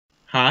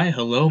Hi,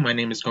 hello, my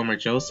name is Gomer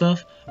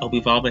Joseph. I hope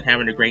you've all been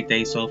having a great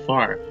day so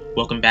far.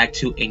 Welcome back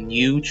to a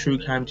new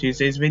True Crime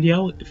Tuesdays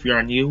video. If you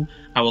are new,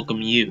 I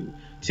welcome you.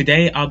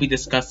 Today I'll be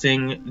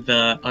discussing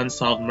the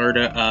unsolved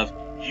murder of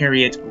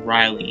Harriet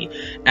Riley.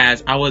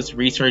 As I was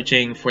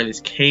researching for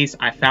this case,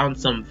 I found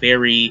some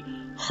very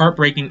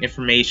heartbreaking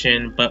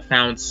information, but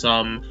found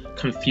some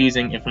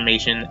confusing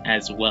information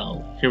as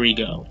well. Here we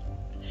go.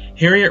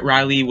 Harriet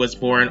Riley was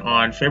born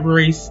on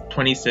February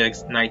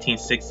 26,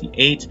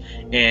 1968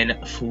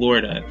 in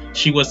Florida.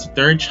 She was the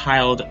third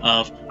child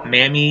of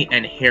Mammy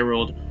and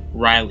Harold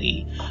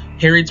Riley.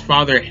 Harriet's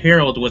father,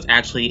 Harold, was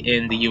actually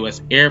in the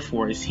U.S. Air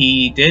Force.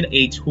 He did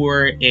a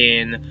tour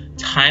in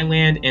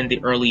Thailand in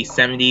the early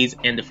 70s,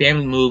 and the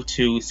family moved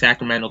to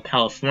Sacramento,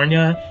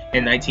 California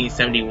in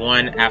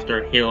 1971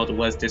 after Harold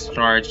was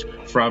discharged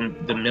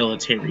from the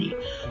military.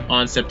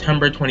 On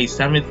September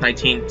 27,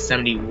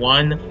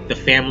 1971, the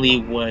family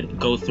would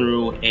go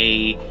through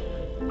a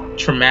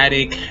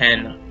traumatic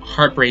and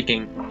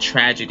heartbreaking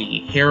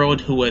tragedy. Harold,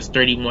 who was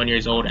 31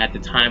 years old at the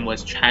time,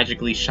 was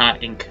tragically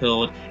shot and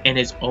killed in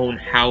his own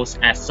house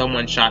as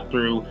someone shot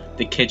through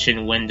the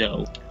kitchen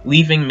window,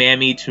 leaving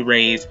Mammy to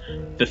raise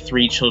the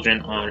three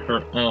children on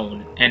her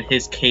own, and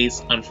his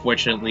case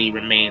unfortunately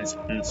remains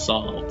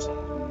unsolved.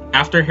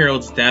 After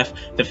Harold's death,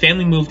 the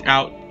family moved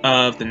out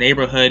of the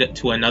neighborhood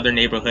to another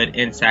neighborhood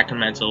in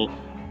Sacramento,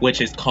 which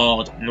is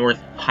called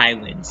North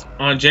Highlands.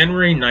 On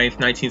January 9th,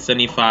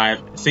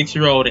 1975,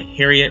 6-year-old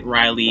Harriet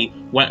Riley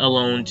went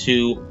alone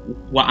to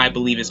what I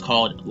believe is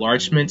called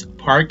Larchmont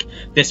Park.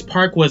 This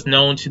park was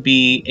known to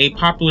be a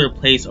popular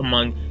place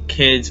among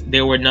kids.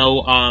 There were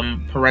no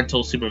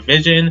parental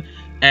supervision,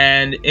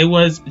 and it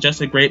was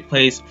just a great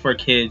place for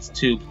kids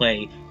to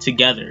play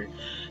together.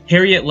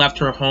 Harriet left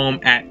her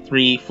home at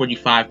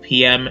 3:45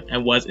 p.m.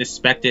 and was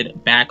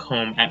expected back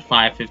home at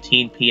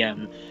 5:15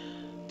 p.m.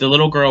 The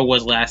little girl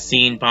was last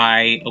seen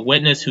by a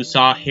witness who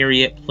saw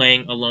Harriet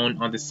playing alone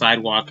on the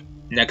sidewalk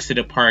next to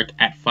the park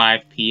at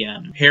 5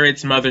 p.m.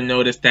 Harriet's mother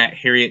noticed that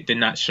Harriet did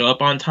not show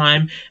up on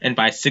time, and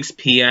by 6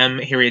 p.m.,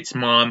 Harriet's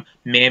mom,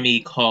 Mammy,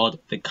 called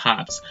the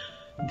cops.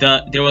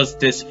 There was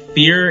this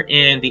fear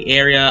in the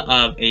area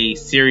of a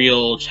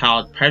serial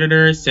child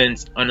predator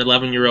since an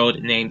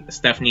 11-year-old named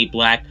Stephanie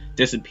Black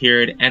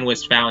disappeared and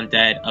was found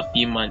dead a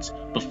few months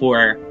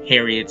before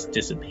Harriet's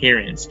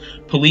disappearance.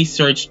 Police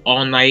searched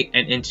all night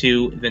and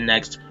into the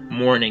next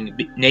morning.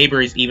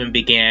 Neighbors even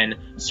began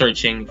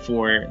searching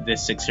for the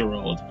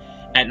 6-year-old.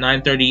 At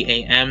 9:30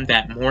 a.m.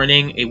 that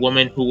morning, a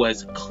woman who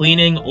was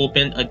cleaning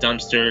opened a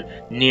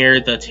dumpster near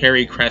the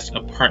Terry Crest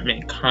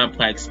apartment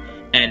complex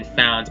and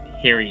found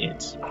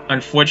Harriet.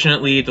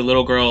 Unfortunately, the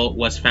little girl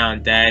was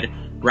found dead,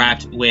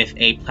 wrapped with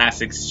a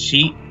plastic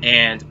sheet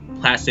and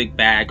plastic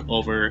bag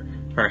over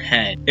her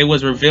head. It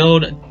was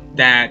revealed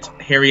that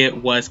Harriet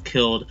was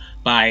killed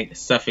by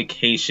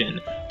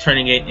suffocation,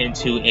 turning it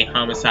into a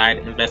homicide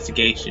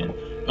investigation.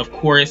 Of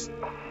course,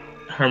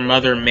 her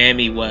mother,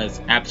 Mammy,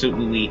 was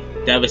absolutely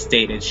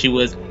devastated. She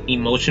was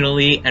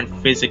emotionally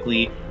and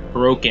physically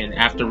broken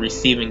after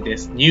receiving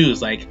this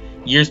news. Like,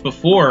 years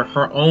before,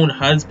 her own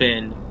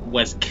husband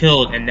was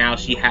killed, and now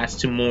she has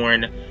to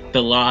mourn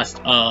the loss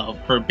of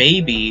her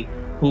baby,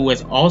 who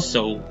was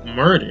also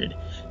murdered.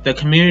 The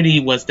community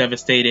was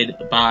devastated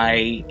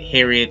by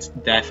Harriet's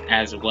death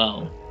as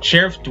well.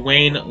 Sheriff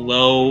Dwayne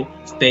Lowe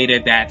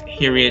stated that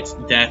Harriet's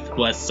death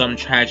was some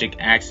tragic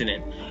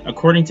accident.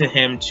 According to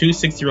him, two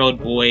 6-year-old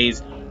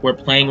boys were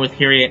playing with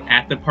Harriet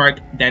at the park,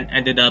 then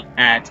ended up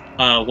at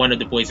one of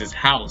the boys'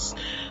 house.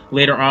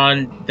 Later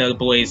on, the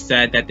boys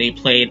said that they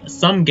played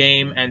some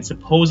game and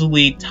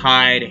supposedly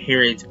tied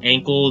Harriet's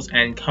ankles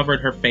and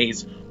covered her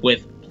face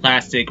with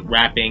plastic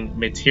wrapping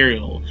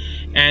material.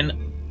 And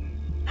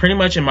pretty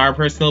much in my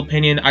personal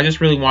opinion, I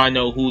just really want to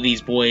know who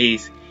these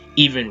boys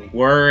even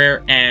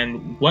were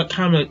and what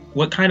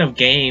kind of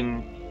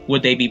game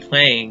would they be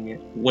playing,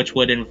 which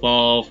would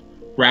involve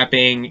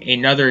wrapping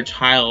another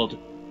child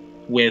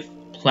with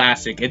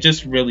plastic. It's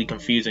just really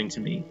confusing to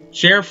me.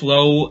 Sheriff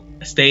Lowe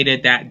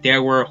stated that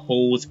there were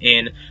holes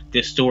in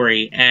the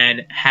story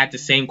and had the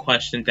same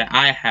question that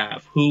I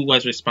have. Who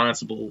was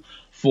responsible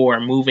for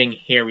moving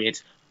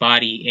Harriet's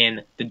body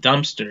in the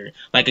dumpster?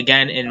 Like,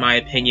 again, in my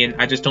opinion,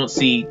 I just don't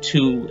see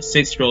two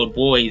 6-year-old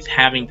boys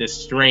having the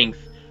strength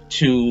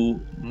to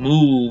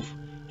move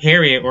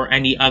Harriet or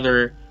any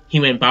other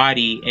human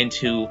body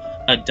into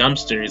a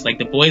dumpster. It's like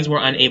the boys were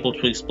unable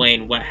to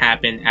explain what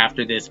happened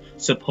after this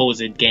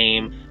supposed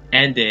game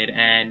ended,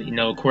 and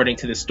according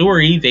to the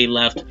story, they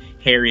left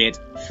Harriet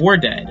for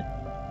dead.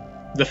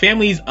 The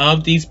families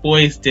of these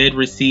boys did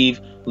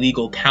receive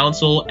legal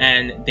counsel,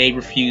 and they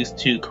refused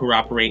to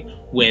cooperate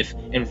with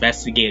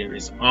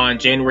investigators. On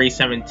January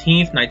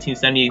 17th,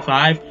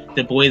 1975,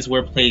 the boys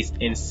were placed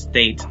in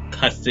state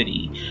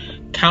custody.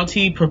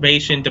 County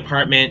Probation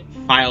Department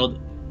filed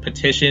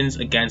petitions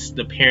against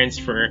the parents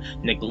for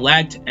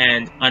neglect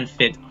and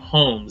unfit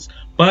homes,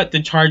 but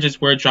the charges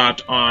were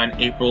dropped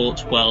on April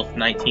 12,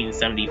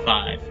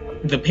 1975.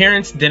 The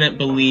parents didn't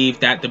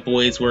believe that the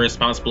boys were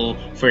responsible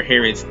for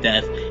Harriet's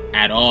death,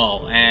 at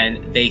all,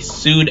 and they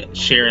sued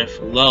Sheriff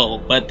Lowe,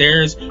 but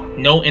there's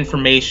no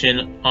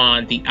information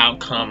on the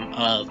outcome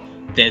of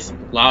this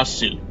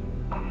lawsuit.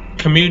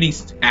 Community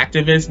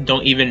activists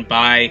don't even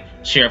buy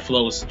Sheriff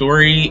Lowe's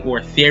story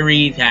or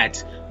theory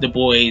that the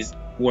boys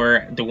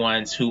were the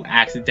ones who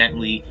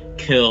accidentally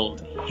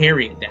killed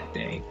Harriet that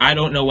day. I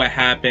don't know what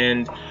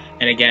happened,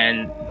 and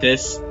again,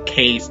 this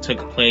case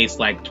took place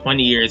like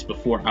 20 years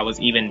before I was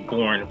even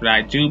born, but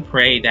I do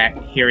pray that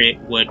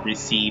Harriet would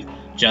receive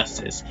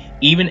justice.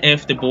 Even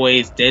if the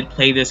boys did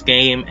play this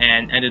game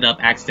and ended up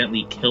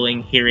accidentally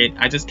killing Harriet,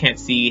 I just can't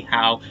see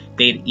how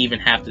they'd even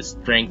have the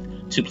strength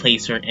to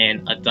place her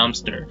in a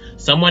dumpster.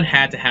 Someone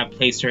had to have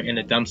placed her in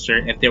a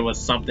dumpster if there was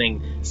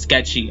something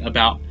sketchy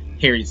about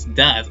Harriet's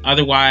death.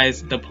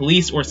 Otherwise, the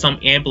police or some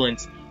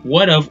ambulance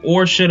would have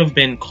or should have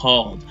been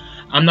called.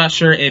 I'm not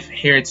sure if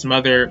Harriet's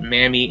mother,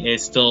 Mammy,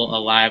 is still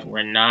alive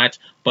or not,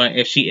 but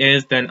if she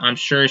is, then I'm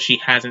sure she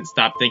hasn't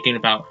stopped thinking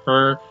about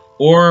her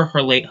or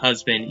her late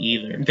husband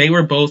either. They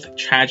were both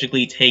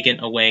tragically taken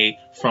away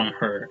from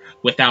her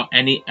without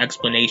any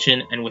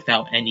explanation and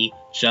without any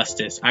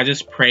justice. I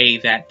just pray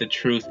that the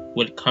truth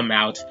would come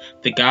out.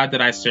 The God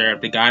that I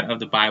serve, the God of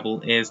the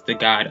Bible, is the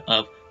God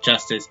of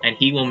justice, and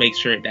he will make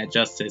sure that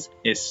justice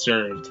is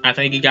served. I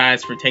thank you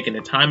guys for taking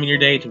the time in your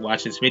day to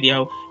watch this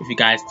video. If you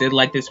guys did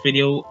like this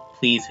video,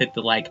 please hit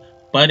the like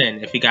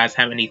button. If you guys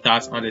have any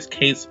thoughts on this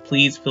case,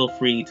 please feel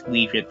free to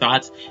leave your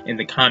thoughts in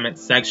the comment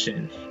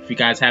section. If you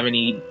guys have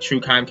any true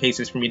crime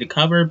cases for me to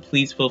cover,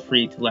 please feel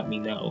free to let me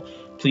know.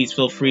 Please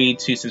feel free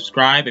to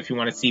subscribe if you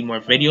want to see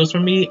more videos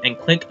from me, and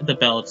click the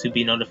bell to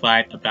be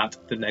notified about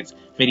the next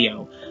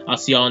video. I'll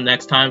see y'all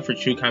next time for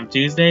True Crime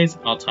Tuesdays.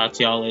 I'll talk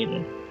to y'all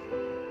later.